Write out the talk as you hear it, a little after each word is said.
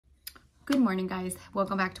Good morning, guys.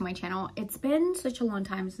 Welcome back to my channel. It's been such a long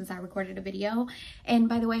time since I recorded a video, and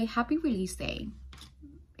by the way, happy release day.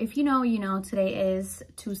 If you know, you know. Today is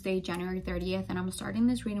Tuesday, January 30th, and I'm starting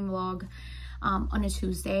this reading vlog on a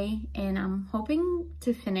Tuesday, and I'm hoping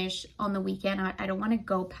to finish on the weekend. I don't want to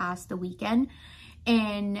go past the weekend.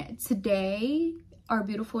 And today our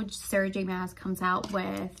beautiful Sarah J Maas comes out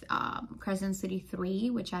with Crescent City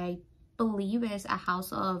 3, which I believe is A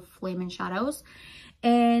House of Flame and Shadows.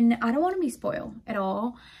 And I don't want to be spoiled at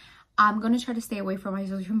all. I'm going to try to stay away from my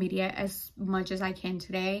social media as much as I can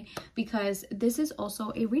today, because this is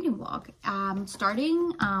also a reading vlog.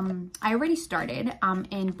 I already started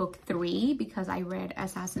in book 3 because I read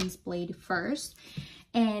Assassin's Blade first.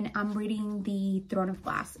 And I'm reading the Throne of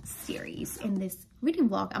Glass series in this reading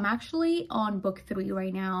vlog. I'm actually on book 3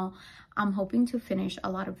 right now. I'm hoping to finish a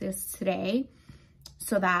lot of this today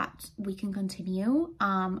so that we can continue.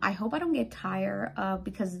 I hope I don't get tired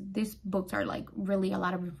because these books are like really a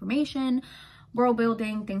lot of information, world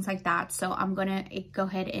building, things like that. So I'm gonna go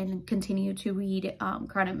ahead and continue to read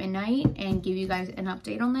Crown at Midnight and give you guys an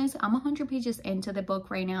update on this. I'm 100 pages into the book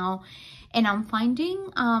right now, and I'm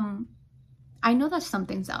finding I know that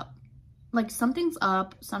something's up. Like something's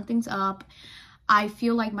up. I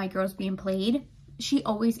feel like my girl's being played. She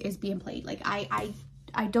always is being played. Like I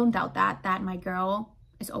don't doubt that my girl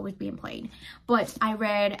is always being played. But I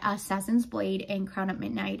read Assassin's Blade and Crown at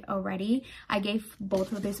Midnight already. I gave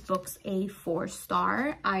both of these books a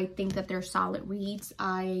 4-star. I think that they're solid reads.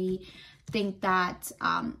 I think that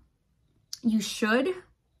you should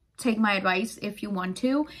take my advice if you want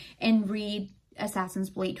to and read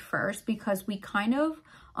Assassin's Blade first, because we kind of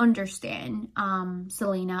understand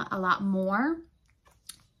Selena a lot more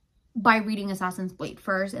by reading Assassin's Blade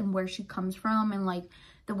first and where she comes from and like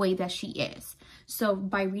the way that she is. So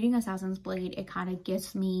by reading Assassin's Blade, it kind of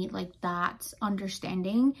gives me like that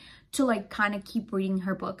understanding to like kind of keep reading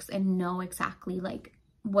her books and know exactly like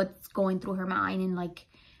what's going through her mind and like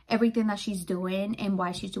everything that she's doing and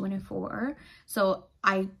why she's doing it for. So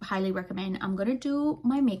I highly recommend. I'm gonna do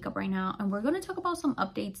my makeup right now, and we're gonna talk about some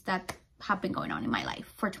updates that have been going on in my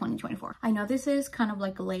life for 2024. I know this is kind of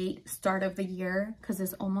like a late start of the year because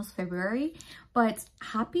it's almost February, but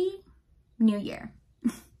happy New Year.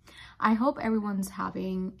 I hope everyone's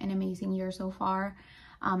having an amazing year so far.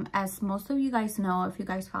 As most of you guys know, if you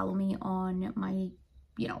guys follow me on my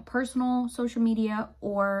personal social media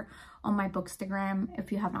or on my bookstagram,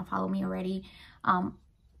 if you have not followed me already,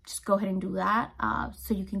 just go ahead and do that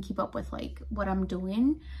so you can keep up with like what I'm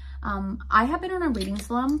doing. I have been on a reading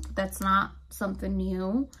slump. That's not something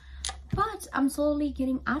new, but I'm slowly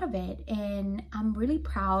getting out of it, and I'm really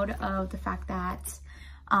proud of the fact that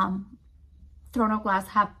Throne of Glass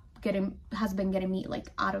has been getting me like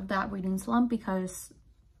out of that reading slump, because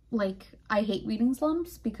like I hate reading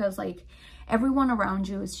slumps because like everyone around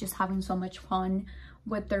you is just having so much fun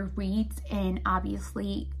with their reads, and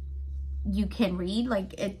obviously you can read,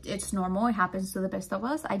 like it's normal, it happens to the best of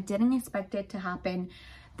us. I didn't expect it to happen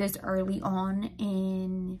this early on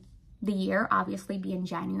in the year, obviously being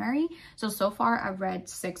January. So far I've read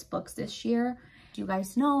 6 books this year. You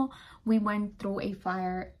guys know we went through a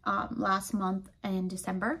fire last month in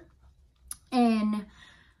December, and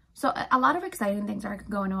so a lot of exciting things are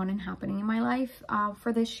going on and happening in my life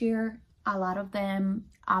for this year. A lot of them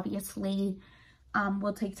obviously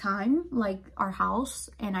will take time, like our house,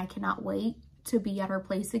 and I cannot wait to be at our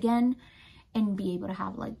place again and be able to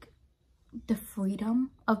have like the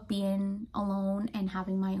freedom of being alone and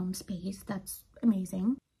having my own space. That's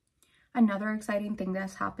amazing. Another exciting thing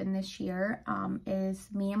that's happened this year is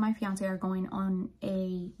me and my fiance are going on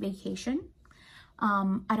a vacation.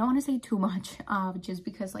 I don't want to say too much just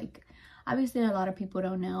because like obviously a lot of people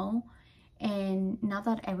don't know, and not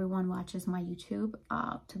that everyone watches my YouTube.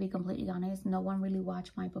 To be completely honest, no one really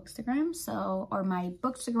watched my bookstagram, or my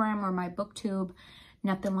booktube,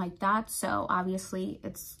 nothing like that. So obviously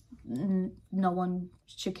it's no one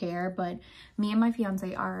should care, but me and my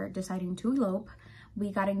fiance are deciding to elope.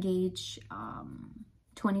 We got engaged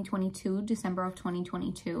 2022, December of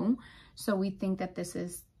 2022. So we think that this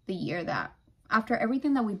is the year that, after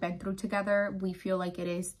everything that we've been through together, we feel like it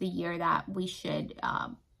is the year that we should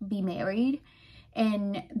be married.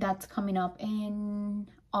 And that's coming up in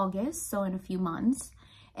August, so in a few months.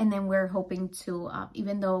 And then we're hoping to,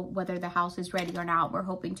 even though whether the house is ready or not, we're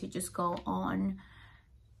hoping to just go on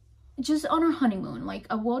our honeymoon, like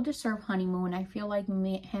a well-deserved honeymoon. I feel like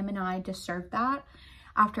him and I deserve that.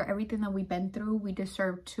 After everything that we've been through, we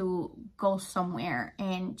deserve to go somewhere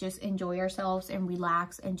and just enjoy ourselves and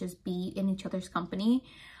relax and just be in each other's company,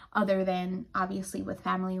 other than obviously with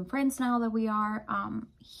family and friends now that we are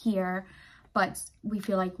here. but we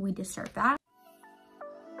feel like we deserve that.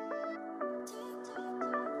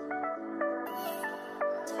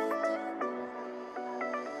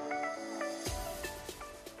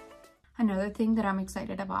 Another thing that I'm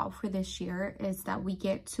excited about for this year is that we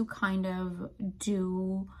get to kind of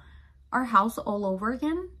do our house all over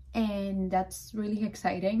again, and that's really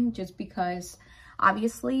exciting just because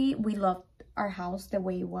obviously we loved our house the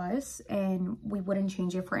way it was and we wouldn't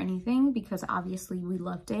change it for anything, because obviously we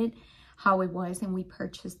loved it how it was and we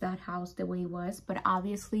purchased that house the way it was. But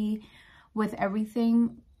obviously with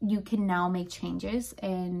everything you can now make changes,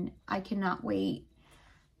 and I cannot wait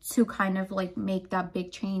to kind of like make that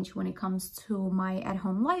big change when it comes to my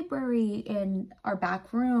at-home library and our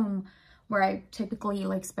back room, where I typically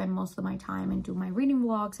like spend most of my time and do my reading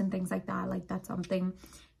vlogs and things like that. Like that's something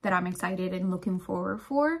that I'm excited and looking forward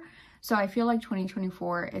for. So I feel like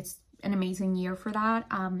 2024, it's an amazing year for that.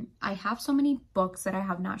 I have so many books that I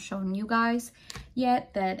have not shown you guys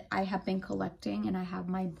yet that I have been collecting, and I have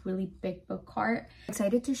my really big book cart.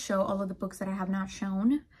 Excited to show all of the books that I have not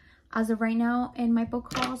shown as of right now in my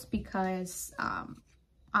book hauls, because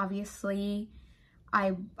obviously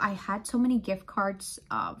I had so many gift cards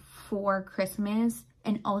for Christmas,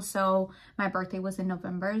 and also my birthday was in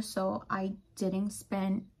November, so I didn't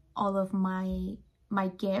spend all of my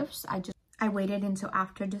gifts. I waited until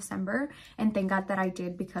after December, and thank God that I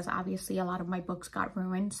did, because obviously a lot of my books got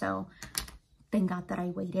ruined, so thank God that I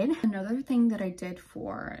waited. Another thing that I did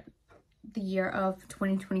for the year of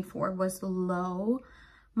 2024 was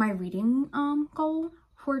my reading goal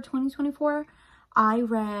for 2024.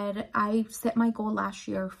 I set my goal last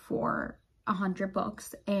year for 100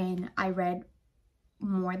 books, and I read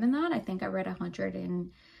more than that. I think I read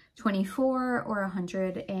 124 or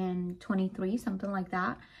 123, something like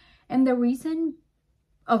that. And the reason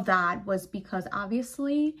of that was because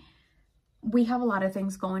obviously we have a lot of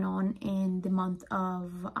things going on in the month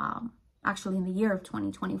of actually in the year of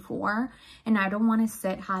 2024, and I don't want to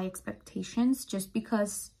set high expectations, just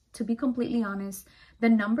because, to be completely honest, the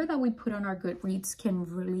number that we put on our Goodreads can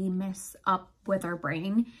really mess up with our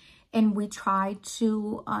brain, and we try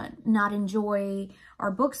to not enjoy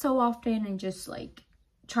our books so often, and just like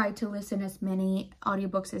try to listen as many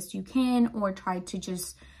audiobooks as you can, or try to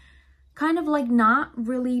just kind of like not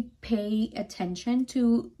really pay attention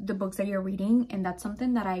to the books that you're reading. And that's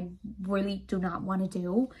something that I really do not want to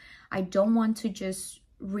do. I don't want to just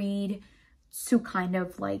read to kind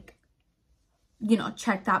of like, you know,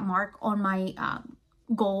 check that mark on my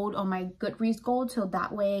gold, on my Goodreads gold. So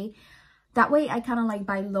that way I kind of like,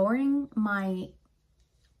 by lowering my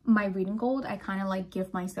reading gold, I kind of like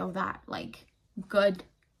give myself that like, good,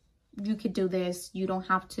 you could do this, you don't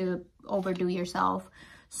have to overdo yourself.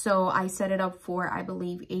 So I set it up for, I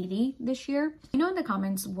believe, 80 this year. You know in the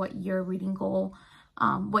comments what your reading goal,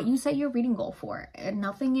 what you set your reading goal for. And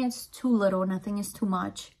nothing is too little, nothing is too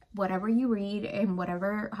much. Whatever you read and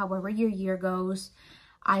however your year goes,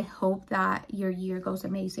 I hope that your year goes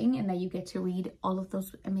amazing and that you get to read all of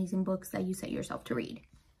those amazing books that you set yourself to read.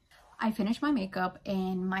 I finished my makeup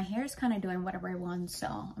and my hair is kind of doing whatever I want,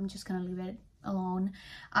 so I'm just gonna leave it alone.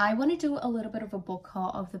 I want to do a little bit of a book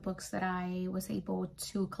haul of the books that I was able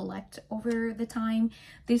to collect over the time.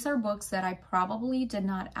 These are books that I probably did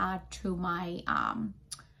not add to my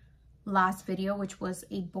last video, which was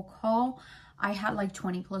a book haul. I had like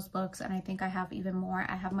 20 plus books, and I think I have even more.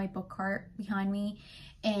 I have my book cart behind me,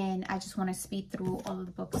 and I just want to speed through all of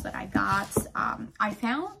the books that I got. I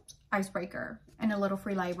found Icebreaker in a little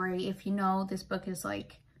free library. If you know, this book is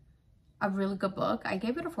like a really good book. I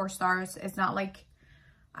gave it a 4 stars. It's not like,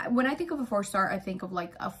 when I think of a 4-star, I think of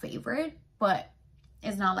like a favorite, but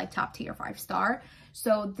it's not like top tier 5-star.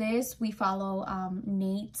 So this, we follow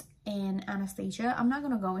Nate and Anastasia. I'm not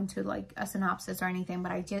gonna go into like a synopsis or anything,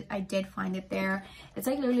 but I did find it there. It's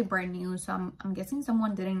like literally brand new, so I'm guessing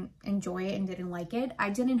someone didn't enjoy it and didn't like it.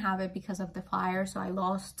 I didn't have it because of the flyer, so I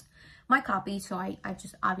lost my copy, so I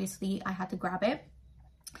just, obviously I had to grab it.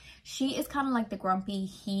 She is kind of like the grumpy,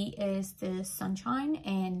 he is the sunshine,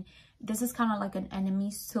 and this is kind of like an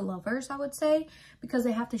enemies to lovers, I would say, because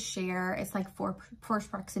they have to share. It's like for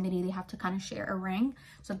first proximity, they have to kind of share a ring.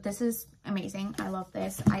 So this is amazing. I love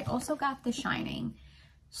this. I also got The Shining.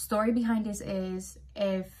 Story behind this is,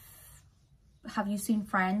 have you seen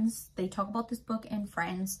Friends? They talk about this book in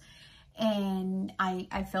Friends, and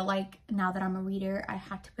I feel like now that I'm a reader, I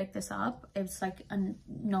had to pick this up. It's like a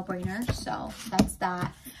no-brainer, so that's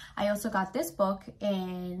that. I also got this book,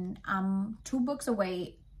 and I'm 2 books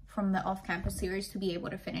away from the off-campus series to be able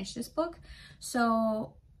to finish this book,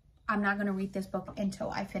 so I'm not going to read this book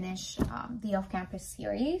until I finish the off-campus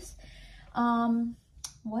series.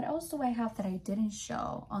 What else do I have that I didn't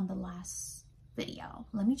show on the last video.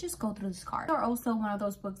 Let me just go through this card. They're also one of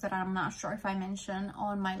those books that I'm not sure if I mentioned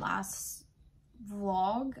on my last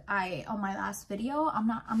vlog, on my last video. I'm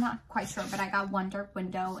not quite sure, but I got One Dark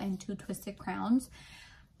Window and Two Twisted Crowns.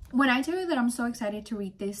 When I tell you that I'm so excited to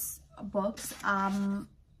read these books, I'm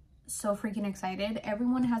so freaking excited.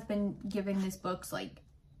 Everyone has been giving these books like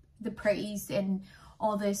the praise and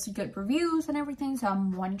all this good reviews and everything, so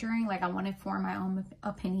I'm wondering, like, I want to form my own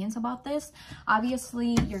opinions about this.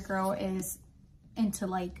 Obviously your girl is into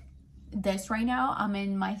like this right now. I'm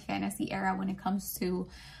in my fantasy era when it comes to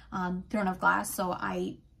Throne of Glass, so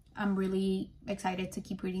I'm really excited to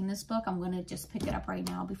keep reading this book. I'm gonna just pick it up right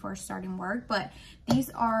now before starting work, but these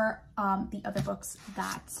are the other books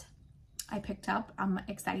that I picked up. I'm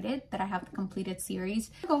excited that I have the completed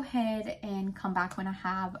series. I'll go ahead and come back when I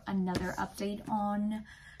have another update on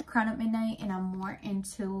Crown at Midnight and I'm more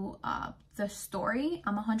into the story.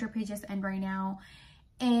 I'm 100 pages in right now,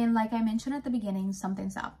 and like I mentioned at the beginning,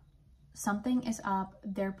 something's up. Something is up.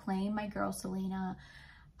 They're playing my girl Selena.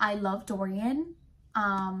 I love Dorian.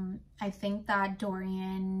 I think that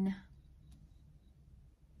Dorian,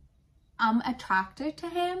 I'm attracted to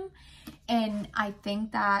him, and I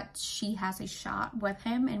think that she has a shot with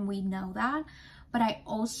him, and we know that. But I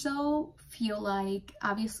also feel like,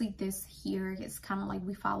 obviously this here is kind of like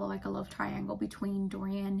we follow like a love triangle between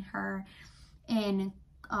Dorian, her, and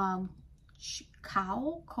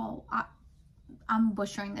Cal. I'm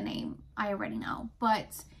butchering the name, I already know,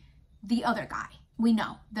 but the other guy, we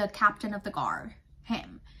know, the captain of the guard,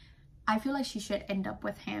 him. I feel like she should end up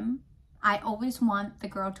with him. I always want the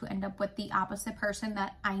girl to end up with the opposite person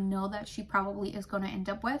that I know that she probably is going to end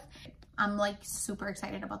up with. I'm like super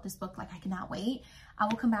excited about this book. Like, I cannot wait. I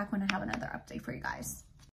will come back when I have another update for you guys.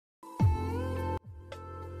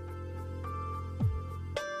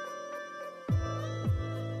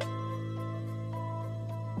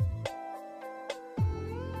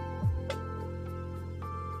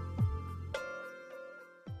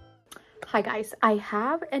 Hi guys, I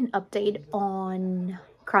have an update on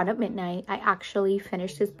Crown at Midnight. I actually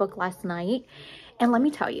finished this book last night, and let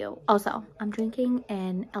me tell you, also I'm drinking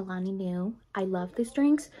an Alani Nu. I love these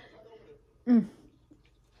drinks. So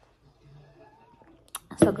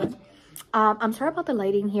good. I'm sorry about the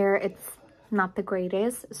lighting here, it's not the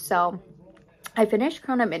greatest. So I finished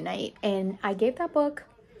Crown at Midnight, and I gave that book,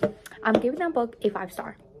 I'm giving that book a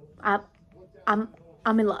 5-star. I'm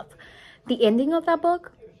in love. The ending of that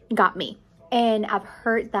book got me, and I've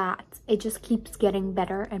heard that it just keeps getting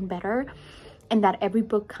better and better, and that every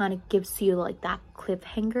book kind of gives you like that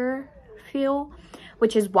cliffhanger feel,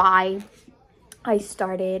 which is why I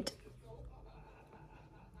started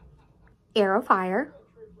Heir of Fire,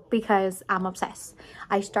 because I'm obsessed.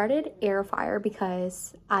 I started Heir of Fire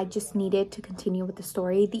because I just needed to continue with the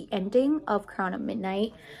story. The ending of Crown at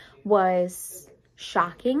Midnight was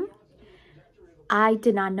shocking. I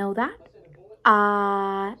did not know that.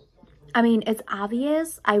 I mean, it's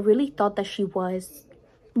obvious. I really thought that she was,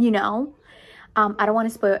 you know, I don't want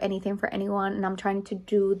to spoil anything for anyone, and I'm trying to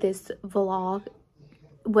do this vlog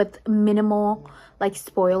with minimal like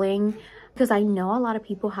spoiling, because I know a lot of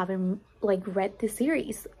people haven't like read the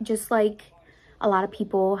series, just like a lot of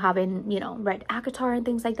people haven't, you know, read ACOTAR and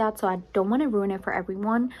things like that. So I don't want to ruin it for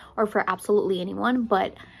everyone or for absolutely anyone,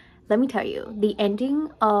 but let me tell you, the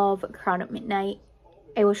ending of Crown at Midnight,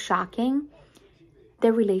 it was shocking.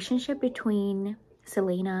 The relationship between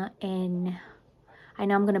Selena and, I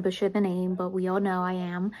know I'm gonna butcher the name, but we all know I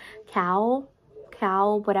am, Cal,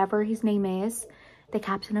 whatever his name is, the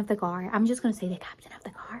captain of the guard. I'm just gonna say the captain of the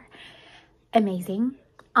guard. Amazing.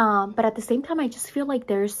 But at the same time, I just feel like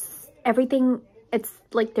there's everything, it's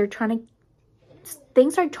like they're trying to,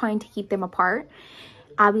 things are trying to keep them apart.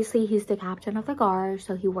 Obviously, he's the captain of the guard,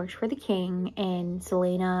 so he works for the king, and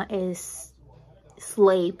Selena is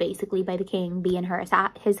slave basically by the king, being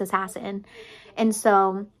his assassin. And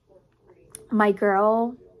so my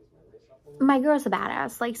girl's a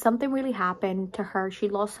badass. Like, something really happened to her. She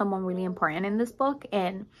lost someone really important in this book,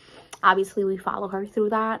 and obviously we follow her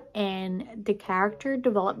through that. And the character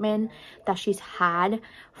development that she's had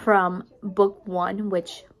from book 1,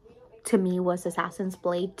 which to me was Assassin's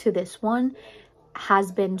Blade, to this one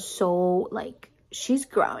has been so, like, she's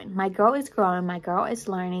growing. My girl is growing. My girl is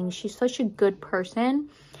learning. She's such a good person.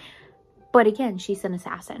 But again, she's an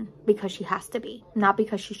assassin because she has to be, not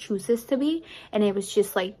because she chooses to be. And it was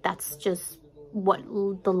just like, that's just what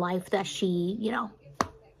the life that she, you know,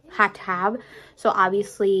 had to have. So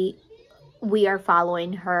obviously we are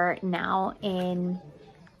following her now in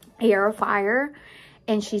Heir of Fire,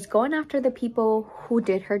 and she's going after the people who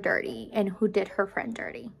did her dirty and who did her friend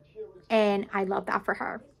dirty. And I love that for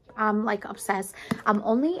her. I'm like obsessed. I'm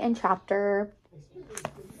only in chapter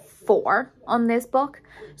 4 on this book.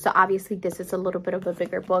 So obviously this is a little bit of a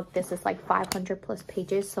bigger book. This is like 500 plus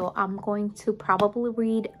pages. So I'm going to probably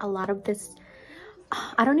read a lot of this.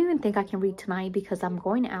 I don't even think I can read tonight because I'm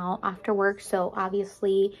going out after work. So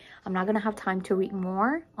obviously I'm not going to have time to read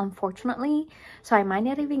more, unfortunately. So I might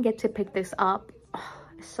not even get to pick this up. Oh,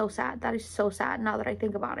 it's so sad. That is so sad now that I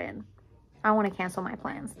think about it. I want to cancel my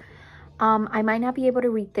plans. I might not be able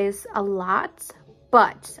to read this a lot,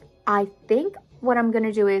 but I think what I'm going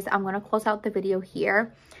to do is I'm going to close out the video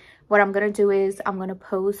here. What I'm going to do is I'm going to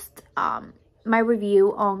post my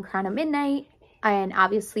review on Crown of Midnight. And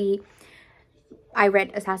obviously I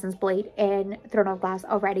read Assassin's Blade and Throne of Glass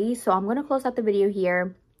already. So I'm going to close out the video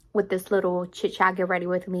here with this little chit chat. Get ready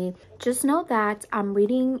with me. Just know that I'm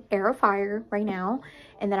reading Heir of Fire right now,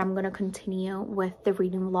 and then I'm going to continue with the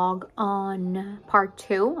reading vlog on part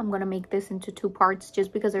 2. I'm going to make this into 2 parts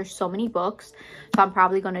just because there's so many books. So I'm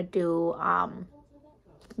probably going to do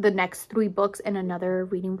the next 3 books in another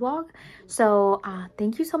reading vlog. So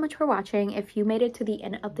thank you so much for watching. If you made it to the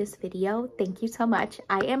end of this video, thank you so much.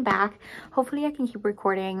 I am back. Hopefully I can keep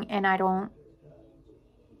recording and I don't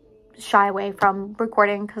shy away from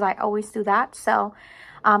recording because I always do that. So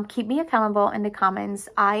keep me accountable in the comments.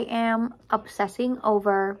 I am obsessing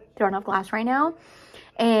over Throne of Glass right now,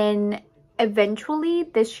 and eventually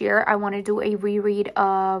this year I want to do a reread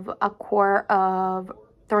of A Court of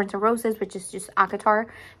Thorns and Roses, which is just ACOTAR,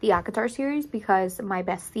 the ACOTAR series, because my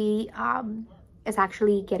bestie is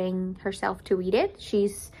actually getting herself to read it.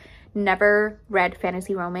 She's never read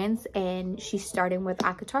fantasy romance and she's starting with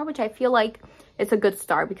ACOTAR, which I feel like it's a good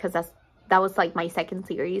start because that was like my second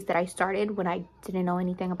series that I started when I didn't know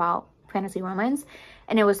anything about fantasy romance,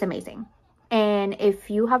 and it was amazing. And if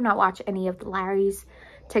you have not watched any of Larry's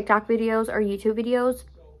TikTok videos or YouTube videos,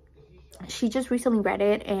 she just recently read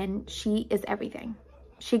it and she is everything.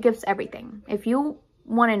 She gives everything. If you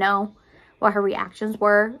want to know what her reactions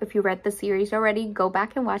were, if you read the series already, go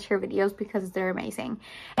back and watch her videos because they're amazing.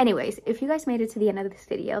 Anyways, if you guys made it to the end of this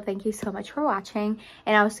video, thank you so much for watching,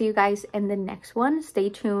 and I'll see you guys in the next one. Stay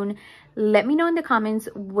tuned. Let me know in the comments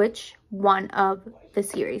which one of the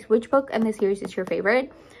series, which book in the series is your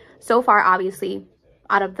favorite. So far, obviously,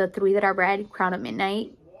 out of the 3 that I read, Crown of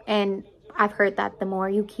Midnight, and I've heard that the more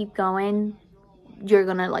you keep going, you're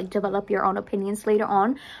gonna like develop your own opinions later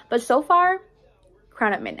on. But so far,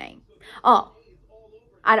 Crown of Midnight. Oh,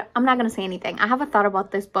 I'm not gonna say anything. I have a thought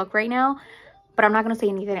about this book right now, but I'm not gonna say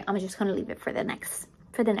anything. I'm just gonna leave it for the next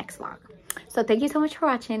vlog. So thank you so much for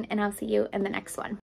watching, and I'll see you in the next one.